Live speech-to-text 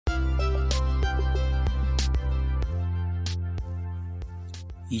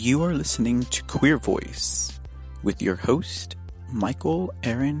You are listening to Queer Voice with your host, Michael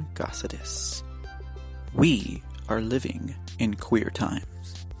Aaron Gossadis. We are living in queer times.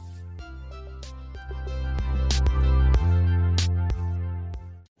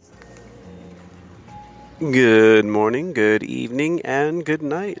 Good morning, good evening, and good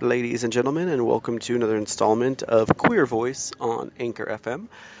night, ladies and gentlemen, and welcome to another installment of Queer Voice on Anchor FM.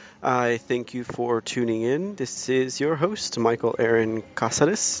 I thank you for tuning in. This is your host, Michael Aaron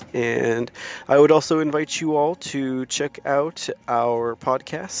Casares, and I would also invite you all to check out our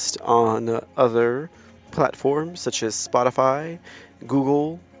podcast on other platforms such as Spotify,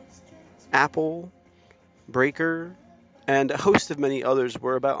 Google, Apple, Breaker, and a host of many others.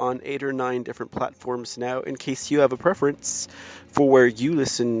 We're about on 8 or 9 different platforms now. In case you have a preference for where you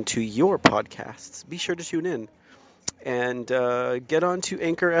listen to your podcasts, be sure to tune in. And get on to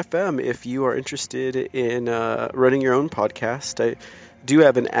Anchor FM if you are interested in running your own podcast. I do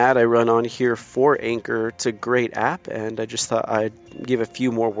have an ad I run on here for Anchor. It's a great app, and I just thought I'd give a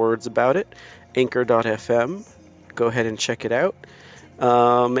few more words about it. Anchor.fm. Go ahead and check it out.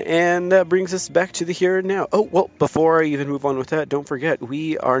 And that brings us back to the here and now. Oh, well, before I even move on with that, don't forget,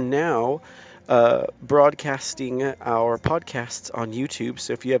 we are now broadcasting our podcasts on YouTube.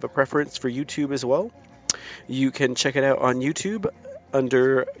 So if you have a preference for YouTube as well, you can check it out on YouTube.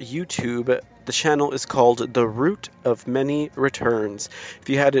 Under YouTube, the channel is called The Root of Many Returns. If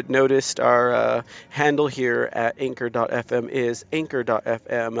you hadn't noticed, our handle here at Anchor.fm is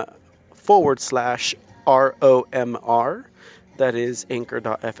Anchor.fm/ROMR. That is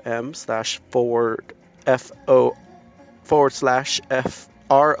Anchor.fm/FROMR.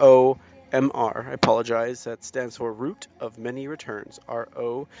 I apologize. That stands for Root of Many Returns.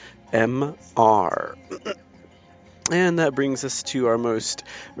 ROMR. And that brings us to our most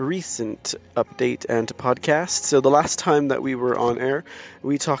recent update and podcast. So the last time that we were on air,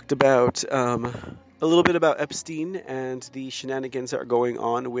 we talked about a little bit about Epstein and the shenanigans that are going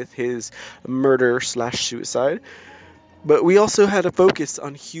on with his murder/suicide. But we also had a focus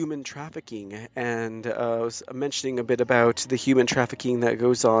on human trafficking, and I was mentioning a bit about the human trafficking that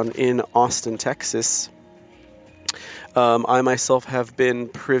goes on in Austin, Texas. I myself have been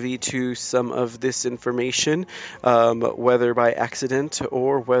privy to some of this information, whether by accident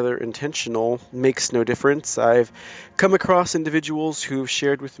or whether intentional, makes no difference. I've come across individuals who've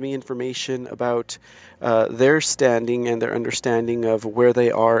shared with me information about their standing and their understanding of where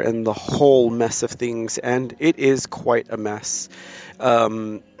they are and the whole mess of things, and it is quite a mess.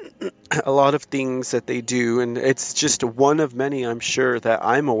 A lot of things that they do, and it's just one of many, I'm sure, that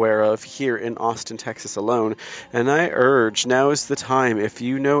I'm aware of here in Austin, Texas alone. And I urge, now is the time. If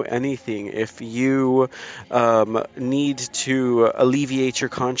you know anything, if you need to alleviate your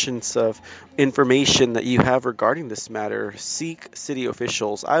conscience of information that you have regarding this matter, seek city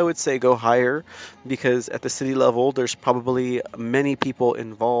officials. I would say go higher, because at the city level, there's probably many people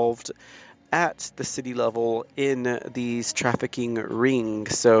involved at the city level in these trafficking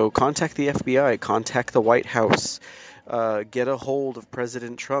rings. So contact the FBI, contact the White House, get a hold of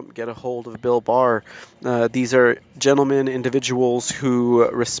President Trump, get a hold of Bill Barr. These are gentlemen, individuals who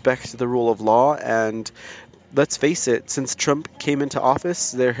respect the rule of law, and let's face it, since Trump came into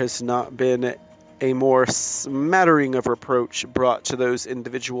office, there has not been a more smattering of reproach brought to those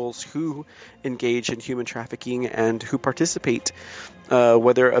individuals who engage in human trafficking and who participate,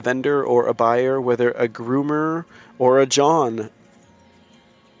 whether a vendor or a buyer, whether a groomer or a John.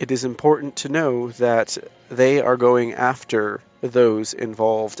 It is important to know that they are going after those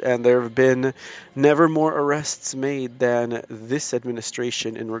involved, and there have been never more arrests made than this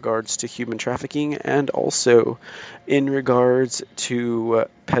administration in regards to human trafficking, and also in regards to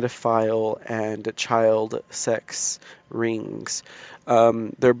pedophile and child sex rings.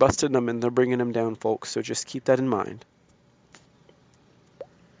 They're busting them and they're bringing them down, folks, so just keep that in mind.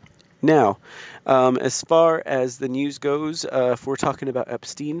 Now, as far as the news goes, if we're talking about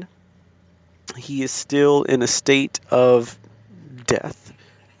Epstein, he is still in a state of death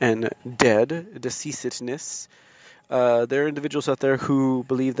and deceasedness. There are individuals out there who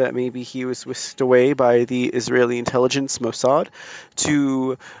believe that maybe he was whisked away by the Israeli intelligence, Mossad,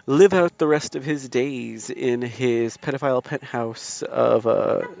 to live out the rest of his days in his pedophile penthouse of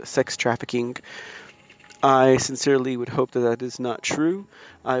sex trafficking. I sincerely would hope that that is not true.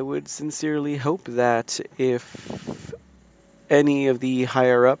 I would sincerely hope that if any of the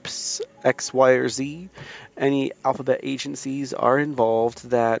higher-ups, X, Y, or Z, any alphabet agencies are involved,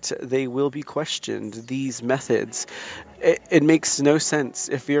 that they will be questioned. These methods, it makes no sense.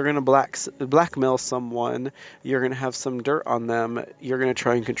 If you're going to blackmail someone, you're going to have some dirt on them, you're going to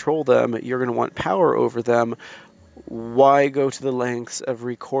try and control them, you're going to want power over them. why go to the lengths of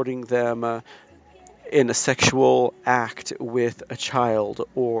recording them in a sexual act with a child,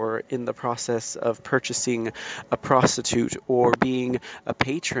 or in the process of purchasing a prostitute, or being a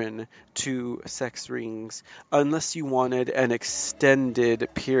patron to sex rings, unless you wanted an extended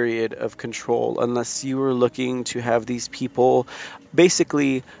period of control, unless you were looking to have these people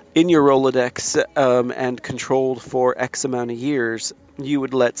basically in your Rolodex and controlled for X amount of years. You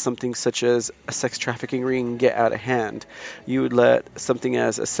would let something such as a sex trafficking ring get out of hand. You would let something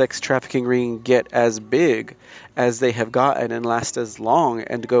as a sex trafficking ring get as big as they have gotten and last as long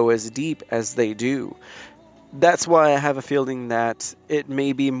and go as deep as they do. That's why I have a feeling that it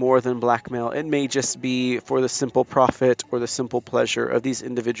may be more than blackmail. It may just be for the simple profit or the simple pleasure of these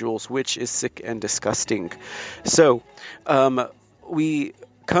individuals, which is sick and disgusting. So, we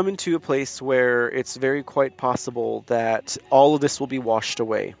come into a place where it's very quite possible that all of this will be washed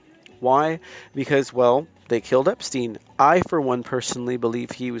away. Why? Because, well, they killed Epstein. I, for one, personally believe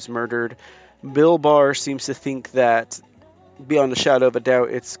he was murdered. Bill Barr seems to think that, beyond a shadow of a doubt,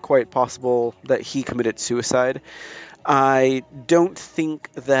 it's quite possible that he committed suicide. I don't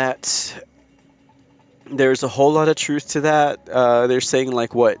think that there's a whole lot of truth to that. They're saying,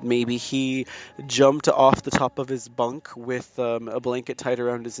 like, what, maybe he jumped off the top of his bunk with a blanket tied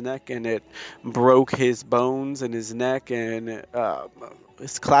around his neck, and it broke his bones and his neck and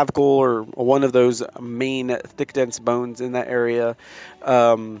his clavicle, or one of those main thick, dense bones in that area.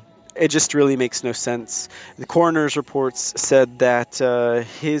 It just really makes no sense. The coroner's reports said that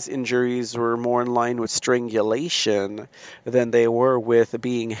his injuries were more in line with strangulation than they were with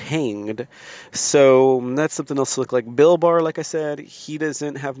being hanged. So that's something else to look like. Bill Barr, like I said, he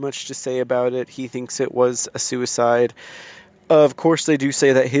doesn't have much to say about it. He thinks it was a suicide. Of course, they do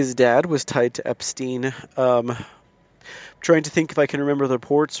say that his dad was tied to Epstein. Trying to think if I can remember the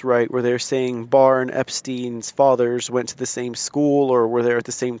reports right, where they're saying Barr and Epstein's fathers went to the same school or were there at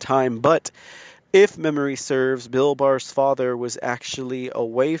the same time. But if memory serves, Bill Barr's father was actually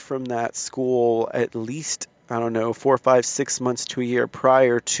away from that school at least, I don't know, 4, 5, 6 months to a year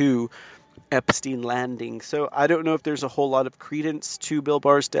prior to Epstein landing. So I don't know if there's a whole lot of credence to Bill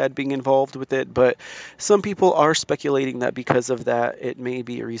Barr's dad being involved with it, but some people are speculating that because of that, it may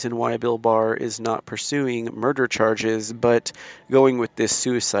be a reason why Bill Barr is not pursuing murder charges, but going with this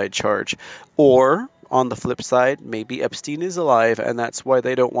suicide charge. Or, on the flip side, maybe Epstein is alive, and that's why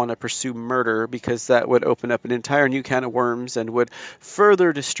they don't want to pursue murder, because that would open up an entire new can of worms and would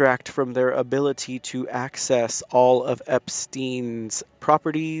further distract from their ability to access all of Epstein's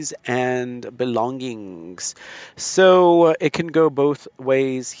properties and belongings. So it can go both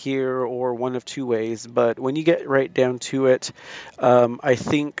ways here, or one of two ways, but when you get right down to it, I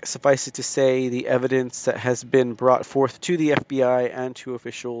think, suffice it to say, the evidence that has been brought forth to the FBI and to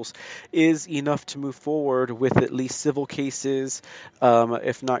officials is enough to move forward with at least civil cases,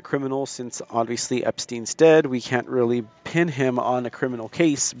 if not criminal, since obviously Epstein's dead. We can't really pin him on a criminal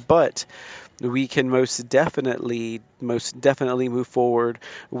case, but we can most definitely move forward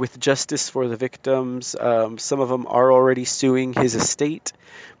with justice for the victims. Some of them are already suing his estate.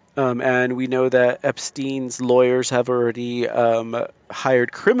 And we know that Epstein's lawyers have already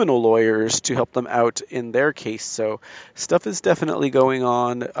hired criminal lawyers to help them out in their case. So stuff is definitely going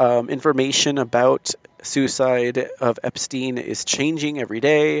on. Information about suicide of Epstein is changing every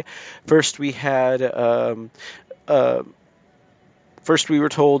day. First, we had first we were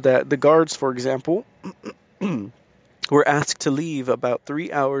told that the guards, for example, were asked to leave about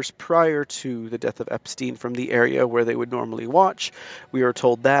 3 hours prior to the death of Epstein from the area where they would normally watch. We were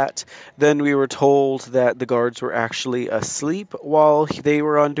told that. Then we were told that the guards were actually asleep while they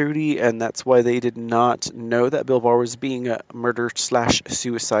were on duty, and that's why they did not know that Bill Barr was being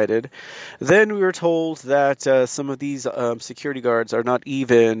murdered/suicided. Then we were told that some of these security guards are not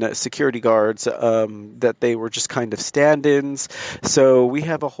even security guards, that they were just kind of stand-ins. So we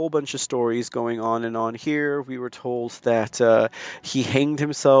have a whole bunch of stories going on and on here. We were told that he hanged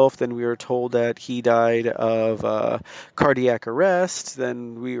himself. Then we were told that he died of cardiac arrest.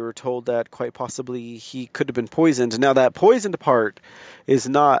 Then we were told that quite possibly he could have been poisoned. Now, that poisoned part is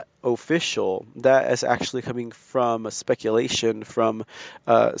not official. That is actually coming from a speculation from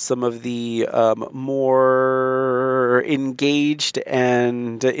some of the more engaged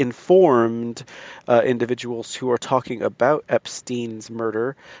and informed individuals who are talking about Epstein's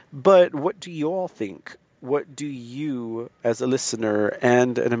murder. But what do you all think? What do you, as a listener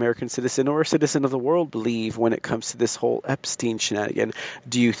and an American citizen or a citizen of the world, believe when it comes to this whole Epstein shenanigan?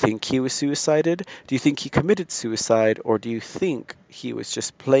 Do you think he was suicided? Do you think he committed suicide? Or do you think he was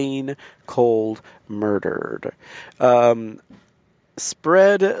just plain cold murdered?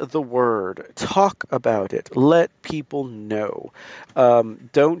 Spread the word. Talk about it. Let people know.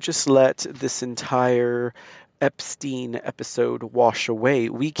 Don't just let this entire Epstein episode wash away.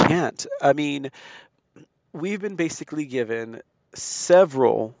 We can't. I mean, we've been basically given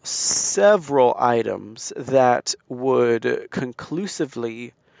several items that would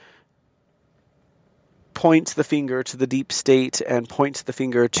conclusively point the finger to the deep state and point the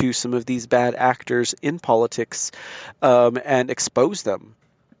finger to some of these bad actors in politics, and expose them.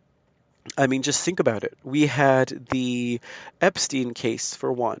 I mean, just think about it. We had the Epstein case,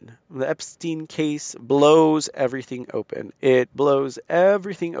 for one. The Epstein case blows everything open. It blows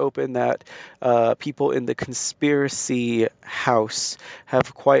everything open that people in the conspiracy house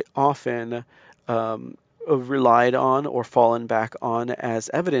have quite often relied on or fallen back on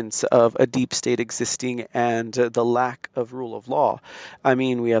as evidence of a deep state existing and the lack of rule of law. I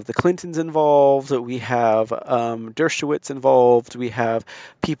mean, we have the Clintons involved, we have Dershowitz involved, we have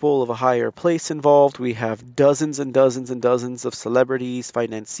people of a higher place involved, we have dozens and dozens and dozens of celebrities,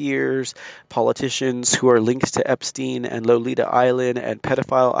 financiers, politicians who are linked to Epstein and Lolita Island and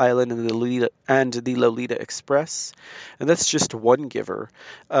Pedophile Island and the Lolita Express. And that's just one giver.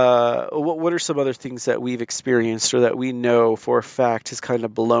 What are some other things that we've experienced or that we know for a fact has kind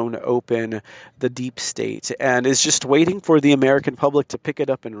of blown open the deep state and is just waiting for the American public to pick it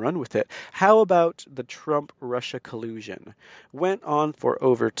up and run with it? How about the Trump-Russia collusion? Went on for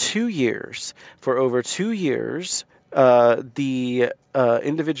over 2 years. For over 2 years, the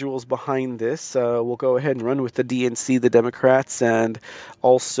individuals behind this will go ahead and run with the DNC, the Democrats, and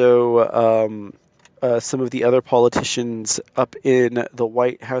also some of the other politicians up in the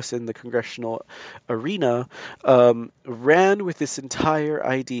White House and the congressional arena, ran with this entire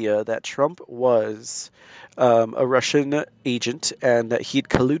idea that Trump was a Russian agent and that he'd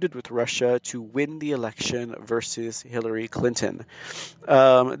colluded with Russia to win the election versus Hillary Clinton.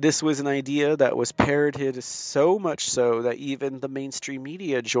 This was an idea that was parroted so much so that even the mainstream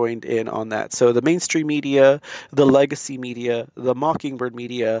media joined in on that. So the mainstream media, the legacy media, the Mockingbird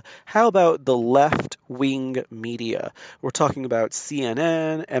media, how about the left-wing media? We're talking about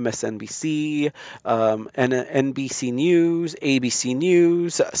CNN, MSNBC, and NBC News, ABC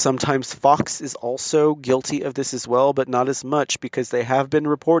News. Sometimes Fox is also guilty of this as well, but not as much because they have been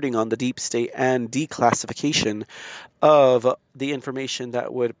reporting on the deep state and declassification of the information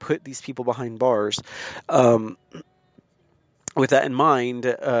that would put these people behind bars. With that in mind,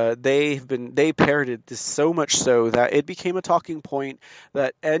 they parroted this so much so that it became a talking point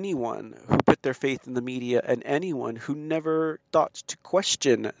that anyone who put their faith in the media and anyone who never thought to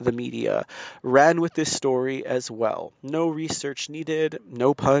question the media ran with this story as well. No research needed,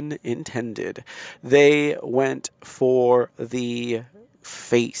 no pun intended. They went for the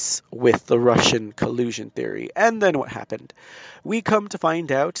face with the Russian collusion theory. And then what happened? We come to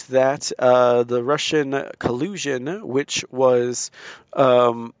find out that the Russian collusion, which was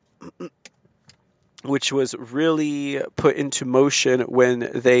really put into motion when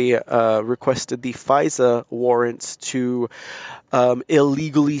they requested the FISA warrants to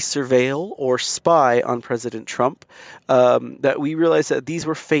illegally surveil or spy on President Trump, that we realized that these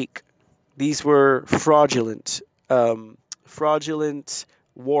were fake. These were fraudulent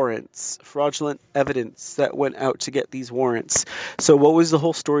warrants, fraudulent evidence that went out to get these warrants. So what was the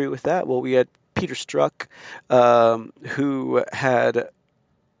whole story with that? Well, we had Peter Strzok, who had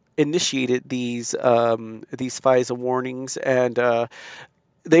initiated these FISA warnings, and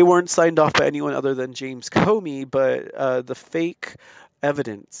they weren't signed off by anyone other than James Comey, but the fake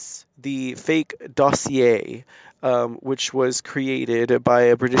evidence, the fake dossier, which was created by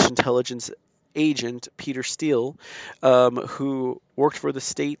a British intelligence agent, Peter Steele, who worked for the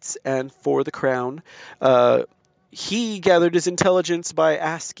States and for the Crown. He gathered his intelligence by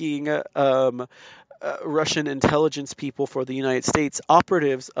asking Russian intelligence people for the United States,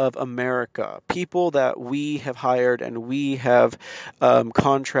 operatives of America, people that we have hired and we have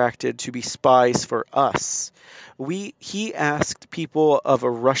contracted to be spies for us. He asked people of a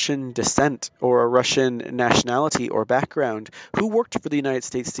Russian descent or a Russian nationality or background who worked for the United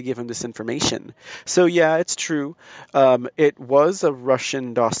States to give him this information. So yeah, it's true. It was a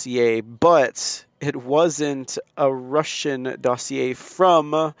Russian dossier, but it wasn't a Russian dossier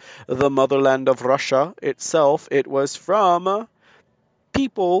from the motherland of Russia itself. It was from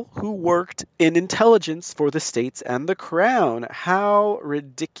people who worked in intelligence for the states and the crown. How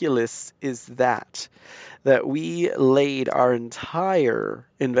ridiculous is that? That we laid our entire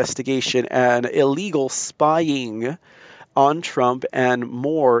investigation and illegal spying on Trump and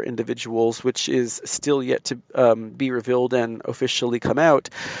more individuals, which is still yet to be revealed and officially come out.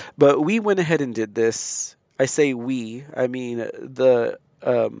 But we went ahead and did this. I say we, I mean the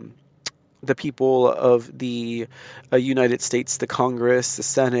people of the United States, the Congress, the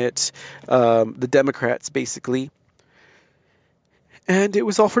Senate, the Democrats, basically. And it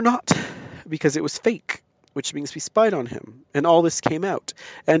was all for naught because it was fake, which means we spied on him. And all this came out.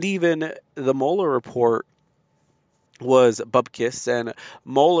 And even the Mueller report was bupkis, and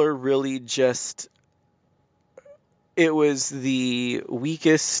Mueller really just, it was the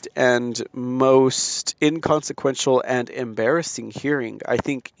weakest and most inconsequential and embarrassing hearing. I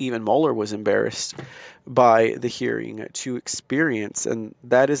think even Mueller was embarrassed by the hearing to experience, and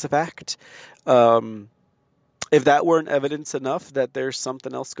that is a fact. If that weren't evidence enough that there's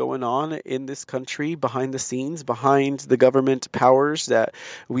something else going on in this country behind the scenes, behind the government powers that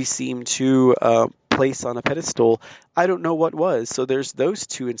we seem to place on a pedestal, I don't know what was. So there's those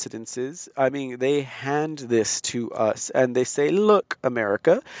two incidences. I mean, they hand this to us and they say, look,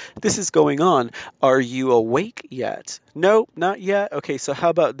 America, this is going on. Are you awake yet? No, not yet. Okay, so how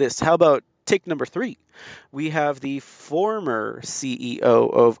about this? How about take number 3? We have the former CEO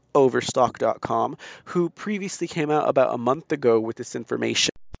of Overstock.com, who previously came out about a month ago with this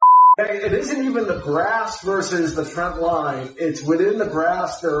information. It isn't even the brass versus the front line. It's within the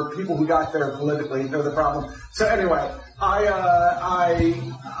brass. There are people who got there politically. They're the problem. So anyway, let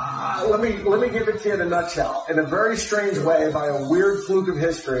me give it to you in a nutshell. In a very strange way, by a weird fluke of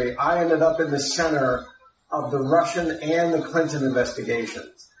history, I ended up in the center of the Russian and the Clinton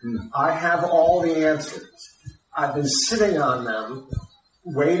investigations. I have all the answers. I've been sitting on them,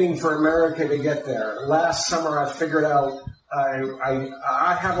 waiting for America to get there. Last summer, I figured out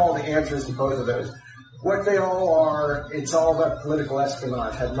I have all the answers to both of those. What they all are, it's all about political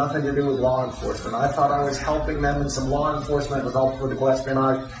espionage. Had nothing to do with law enforcement. I thought I was helping them in some law enforcement. It was all political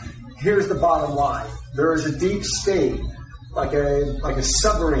espionage. Here's the bottom line. There is a deep state, like a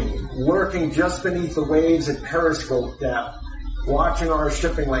submarine, lurking just beneath the waves at periscope depth, watching our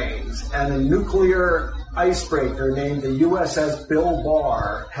shipping lanes, and a nuclear icebreaker named the USS Bill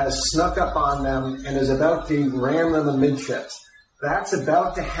Barr has snuck up on them and is about to ram them amidships. That's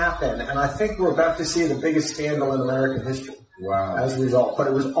about to happen, and I think we're about to see the biggest scandal in American history. Wow. As a result. But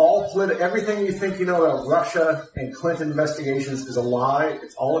it was all political. Everything you think you know about Russia and Clinton investigations is a lie.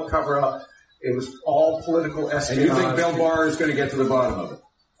 It's all a cover-up. It was all political espionage. And you think Bill Barr is going to get to the bottom of it?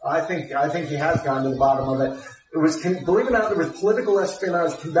 I think he has gone to the bottom of it. It was, believe it or not, there was political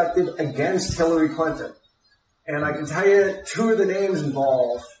espionage conducted against Hillary Clinton. And I can tell you 2 of the names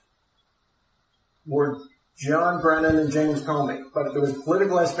involved were John Brennan and James Comey. But there was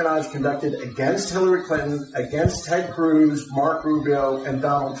political espionage conducted against Hillary Clinton, against Ted Cruz, Mark Rubio, and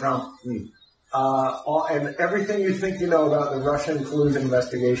Donald Trump. And everything you think you know about the Russian collusion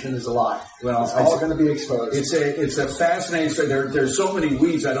investigation is a lie. Well, it's all going to be exposed. It's a fascinating story. There's so many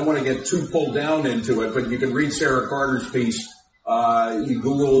weeds. I don't want to get too pulled down into it, but you can read Sarah Carter's piece. You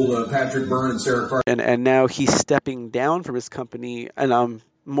Google Patrick Byrne and Sarah Carter. And now he's stepping down from his company, and I'm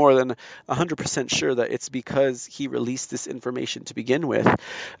more than 100% sure that it's because he released this information to begin with.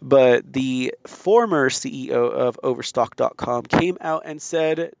 But the former CEO of Overstock.com came out and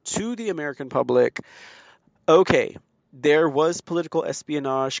said to the American public, okay, there was political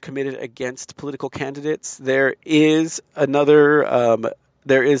espionage committed against political candidates. There is another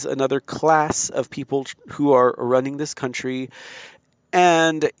class of people who are running this country.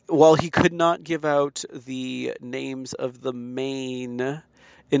 And while he could not give out the names of the main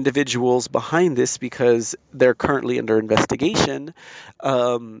individuals behind this because they're currently under investigation,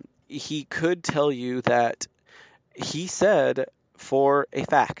 he could tell you that he said for a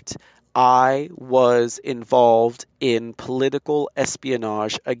fact, I was involved in political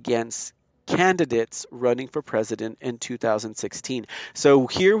espionage against candidates running for president in 2016. So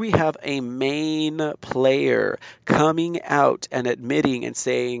here we have a main player coming out and admitting and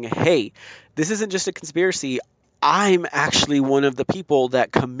saying, hey, this isn't just a conspiracy. I'm actually one of the people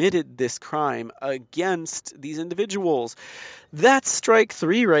that committed this crime against these individuals. That's strike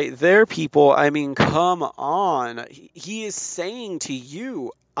 3 right there, people. I mean, come on. He is saying to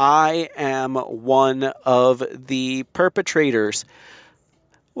you, I am one of the perpetrators.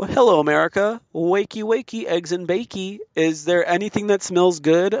 Well, hello, America. Wakey, wakey, eggs and bakey. Is there anything that smells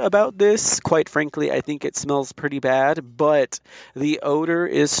good about this? Quite frankly, I think it smells pretty bad, but the odor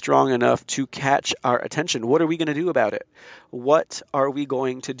is strong enough to catch our attention. What are we going to do about it? What are we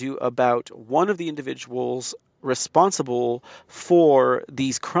going to do about one of the individuals responsible for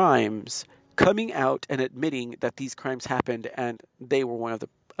these crimes coming out and admitting that these crimes happened and they were one of the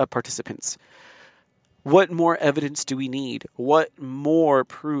participants? What more evidence do we need? What more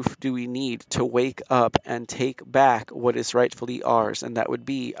proof do we need to wake up and take back what is rightfully ours? And that would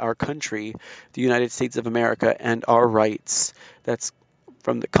be our country, the United States of America, and our rights. That's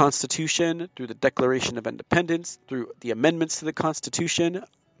from the Constitution, through the Declaration of Independence, through the amendments to the Constitution,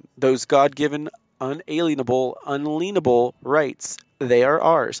 those God-given, unalienable, unalienable rights. They are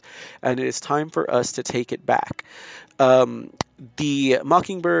ours. And it is time for us to take it back. The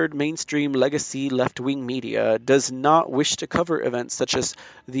Mockingbird mainstream legacy left-wing media does not wish to cover events such as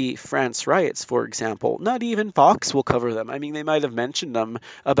the France riots, for example. Not even Fox will cover them. I mean, they might have mentioned them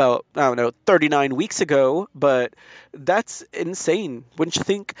about, 39 weeks ago, but that's insane. Wouldn't you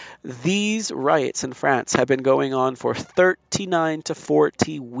think? These riots in France have been going on for 39 to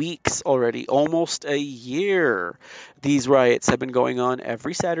 40 weeks already, almost a year. These riots have been going on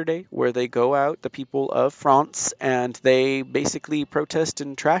every Saturday, where they go out, the people of France, and they basically protest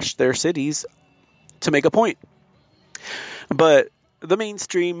and trash their cities to make a point. But the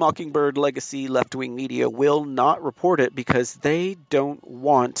mainstream Mockingbird legacy left-wing media will not report it because they don't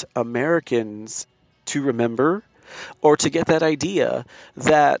want Americans to remember or to get that idea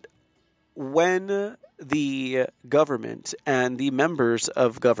that when the government and the members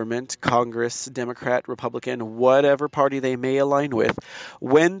of government, Congress, Democrat, Republican, whatever party they may align with,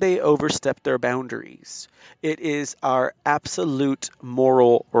 when they overstep their boundaries, it is our absolute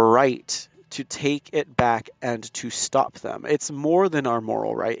moral right to take it back and to stop them. It's more than our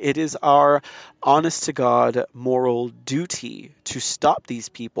moral right. It is our honest-to-God moral duty to stop these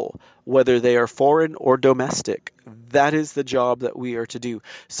people, whether they are foreign or domestic. That is the job that we are to do.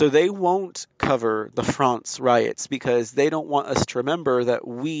 So they won't cover the France riots because they don't want us to remember that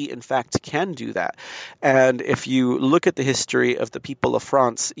we, in fact, can do that. And if you look at the history of the people of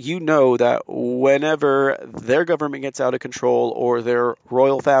France, you know that whenever their government gets out of control, or their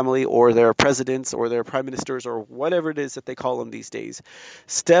royal family, or their presidents, or their prime ministers, or whatever it is that they call them these days,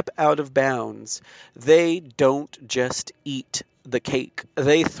 step out of bounds, they don't just eat the cake.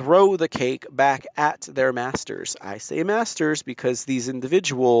 They throw the cake back at their masters. I say masters because these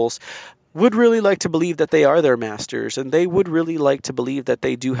individuals would really like to believe that they are their masters, and they would really like to believe that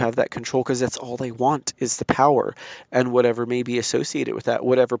they do have that control, because that's all they want is the power and whatever may be associated with that,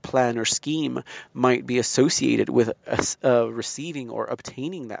 whatever plan or scheme might be associated with receiving or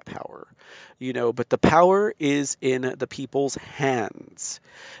obtaining that power. But the power is in the people's hands.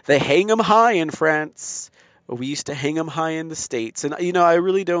 They hang them high in France. We used to hang them high in the States. And, I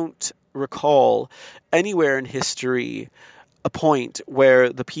really don't recall anywhere in history a point where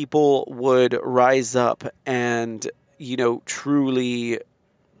the people would rise up and, truly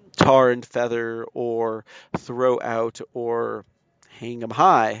tar and feather or throw out or hang them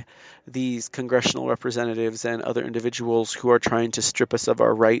high these congressional representatives and other individuals who are trying to strip us of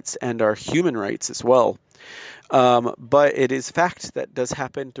our rights and our human rights as well. But it is fact that does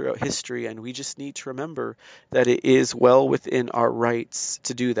happen throughout history, and we just need to remember that it is well within our rights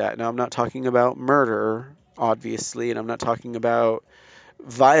to do that. Now, I'm not talking about murder, obviously, and I'm not talking about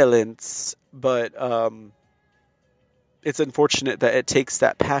violence, but it's unfortunate that it takes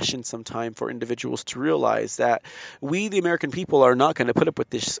that passion sometime for individuals to realize that we, the American people, are not going to put up with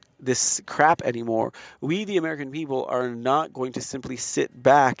this crap anymore. We, the American people, are not going to simply sit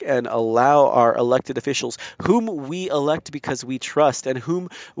back and allow our elected officials, whom we elect because we trust, and whom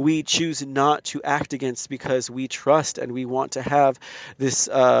we choose not to act against because we trust, and we want to have this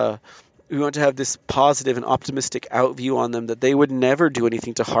positive and optimistic outview on them, that they would never do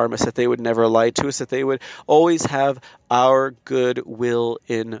anything to harm us, that they would never lie to us, that they would always have our good will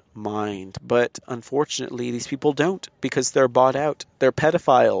in mind. But unfortunately, these people don't, because they're bought out. They're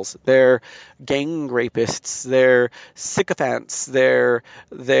pedophiles. They're gang rapists. They're sycophants. They're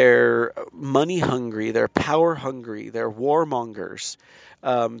money hungry. They're power hungry. They're warmongers.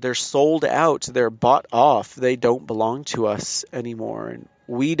 They're sold out. They're bought off. They don't belong to us anymore. And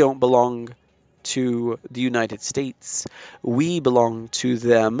we don't belong to the United States. We belong to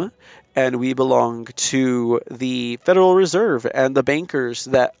them, and we belong to the Federal Reserve and the bankers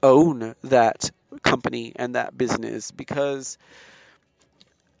that own that company and that business, because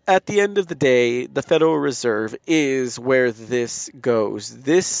at the end of the day, the Federal Reserve is where this goes.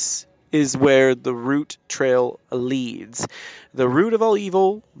 This is where the root trail leads. The root of all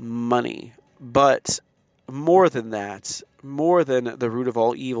evil, money. But more than that, more than the root of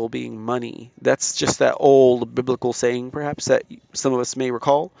all evil being money, that's just that old biblical saying, perhaps, that some of us may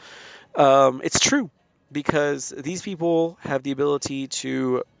recall. It's true, because these people have the ability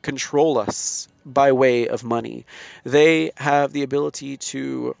to control us by way of money. They have the ability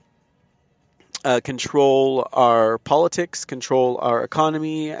to control our politics, control our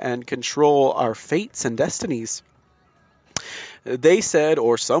economy, and control our fates and destinies. They said,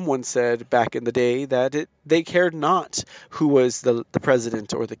 or someone said back in the day, that they cared not who was the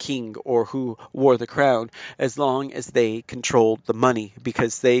president or the king or who wore the crown, as long as they controlled the money,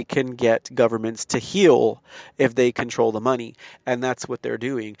 because they can get governments to heal if they control the money. And that's what they're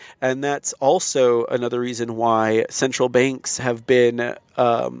doing. And that's also another reason why central banks have been a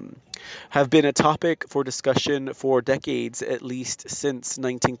topic for discussion for decades, at least since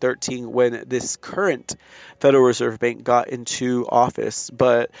 1913, when this current Federal Reserve Bank got into office.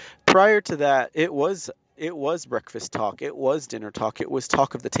 But prior to that, it was breakfast talk. It was dinner talk. It was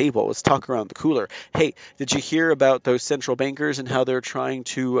talk of the table. It was talk around the cooler. Hey, did you hear about those central bankers and how they're trying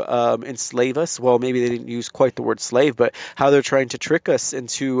to enslave us? Well, maybe they didn't use quite the word slave, but how they're trying to trick us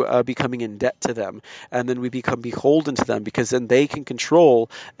into becoming in debt to them. And then we become beholden to them, because then they can control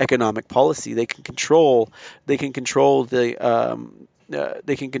economic policy. They can control the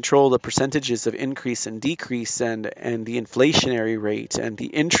percentages of increase and decrease, and the inflationary rate and the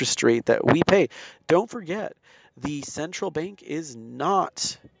interest rate that we pay. Don't forget, the central bank is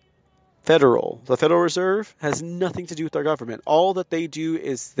not federal. The Federal Reserve has nothing to do with our government. All that they do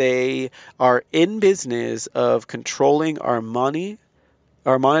is they are in business of controlling our money,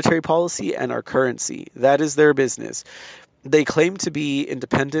 our monetary policy, and our currency. That is their business. They claim to be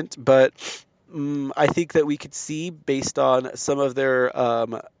independent, but I think that we could see, based on some of their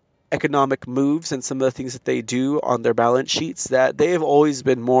economic moves and some of the things that they do on their balance sheets, that they have always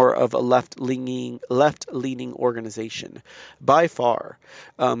been more of a left-leaning organization by far.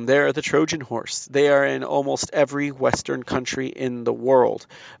 They're the Trojan horse. They are in almost every Western country in the world.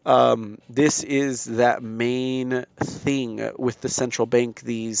 This is that main thing with the central bank.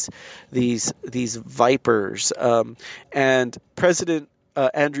 These vipers, and President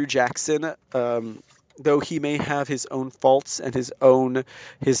Andrew Jackson, though he may have his own faults and his own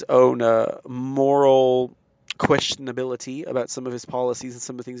moral questionability about some of his policies and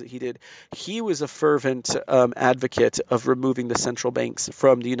some of the things that he did, he was a fervent advocate of removing the central banks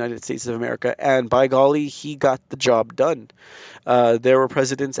from the United States of America, and by golly, he got the job done. There were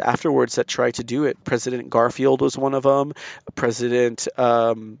presidents afterwards that tried to do it. President Garfield was one of them. President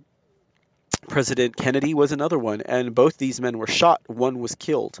Kennedy was another one, and both these men were shot. One was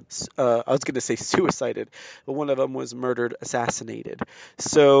killed. I was going to say suicided, but one of them was murdered, assassinated.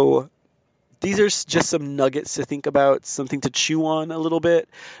 So these are just some nuggets to think about, something to chew on a little bit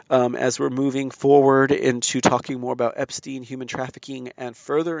as we're moving forward into talking more about Epstein, human trafficking, and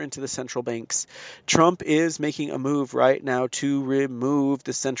further into the central banks. Trump is making a move right now to remove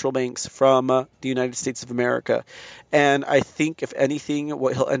the central banks from the United States of America. And I think, if anything,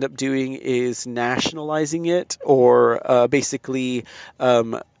 what he'll end up doing is nationalizing it, or basically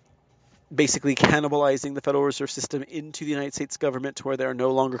cannibalizing the Federal Reserve System into the United States government, to where they are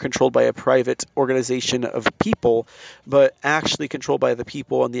no longer controlled by a private organization of people, but actually controlled by the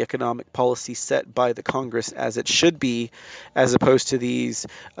people and the economic policy set by the Congress, as it should be, as opposed to these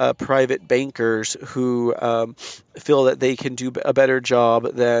private bankers who feel that they can do a better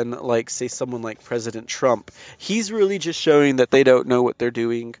job than, like, say, someone like President Trump. He's really just showing that they don't know what they're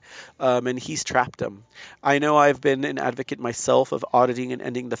doing, and he's trapped them. I know I've been an advocate myself of auditing and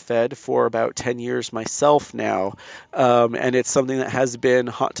ending the Fed for about 10 years myself now, and it's something that has been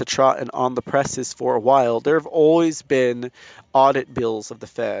hot to trot and on the presses for a while. There have always been audit bills of the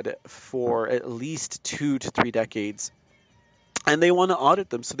Fed for at least 2 to 3 decades. And they want to audit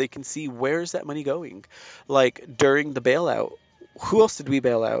them so they can see, where's that money going? Like during the bailout, who else did we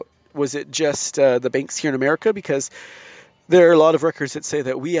bail out? Was it just the banks here in America? Because there are a lot of records that say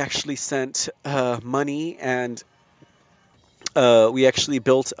that we actually sent money, and we actually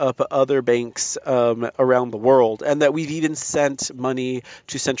built up other banks around the world, and that we've even sent money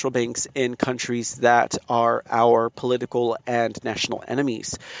to central banks in countries that are our political and national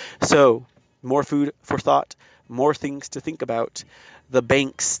enemies. So, more food for thought, more things to think about. The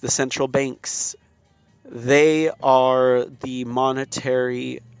banks, the central banks, they are the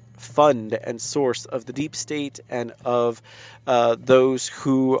monetary fund and source of the deep state and of those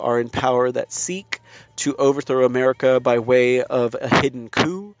who are in power that seek to overthrow America by way of a hidden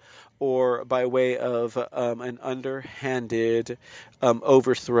coup, or by way of an underhanded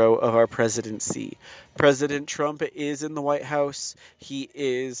overthrow of our presidency. President Trump is in the White House. He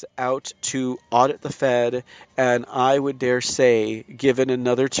is out to audit the Fed, and I would dare say, given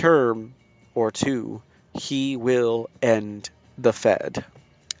another term or two, he will end the Fed.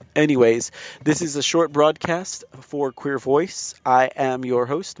 Anyways, this is a short broadcast for Queer Voice. I am your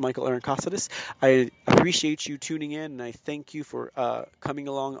host, Michael Aaron Casadis. I appreciate you tuning in, and I thank you for coming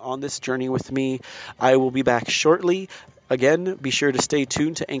along on this journey with me. I will be back shortly. Again, be sure to stay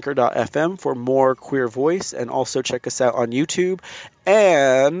tuned to anchor.fm for more Queer Voice, and also check us out on YouTube.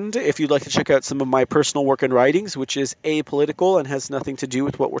 And if you'd like to check out some of my personal work and writings, which is apolitical and has nothing to do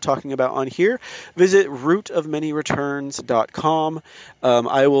with what we're talking about on here, visit rootofmanyreturns.com.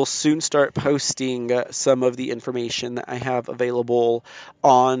 I will soon start posting some of the information that I have available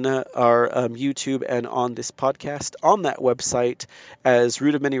on our YouTube and on this podcast on that website, as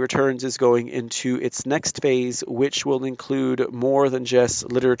Root of Many Returns is going into its next phase, which will include more than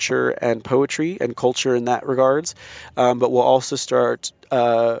just literature and poetry and culture in that regards, but we'll also start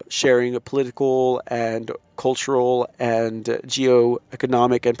sharing political and cultural and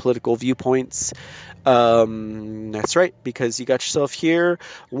geoeconomic and political viewpoints. That's right, because you got yourself here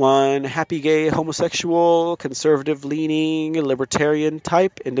one happy gay, homosexual, conservative leaning, libertarian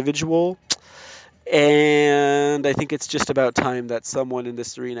type individual. And I think it's just about time that someone in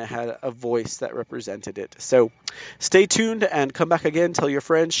this arena had a voice that represented it. So stay tuned and come back again. Tell your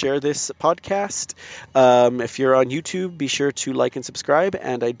friends, share this podcast. If you're on YouTube, be sure to like and subscribe,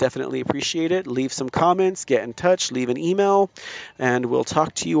 and I definitely appreciate it. Leave some comments, get in touch, leave an email, and we'll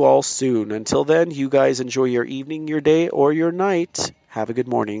talk to you all soon. Until then, you guys enjoy your evening, your day, or your night. Have a good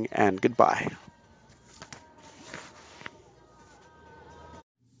morning, and goodbye.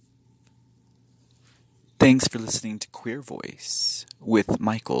 Thanks for listening to Queer Voice with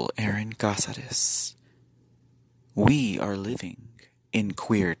Michael Aaron Casadis. We are living in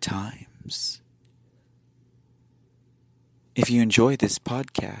queer times. If you enjoy this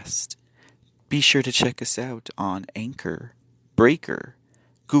podcast, be sure to check us out on Anchor, Breaker,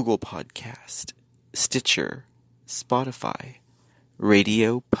 Google Podcast, Stitcher, Spotify,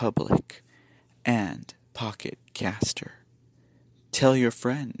 Radio Public, and Pocket Caster. Tell your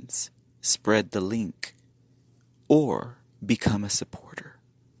friends, spread the link, or become a supporter.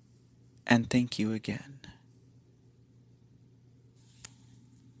 And thank you again.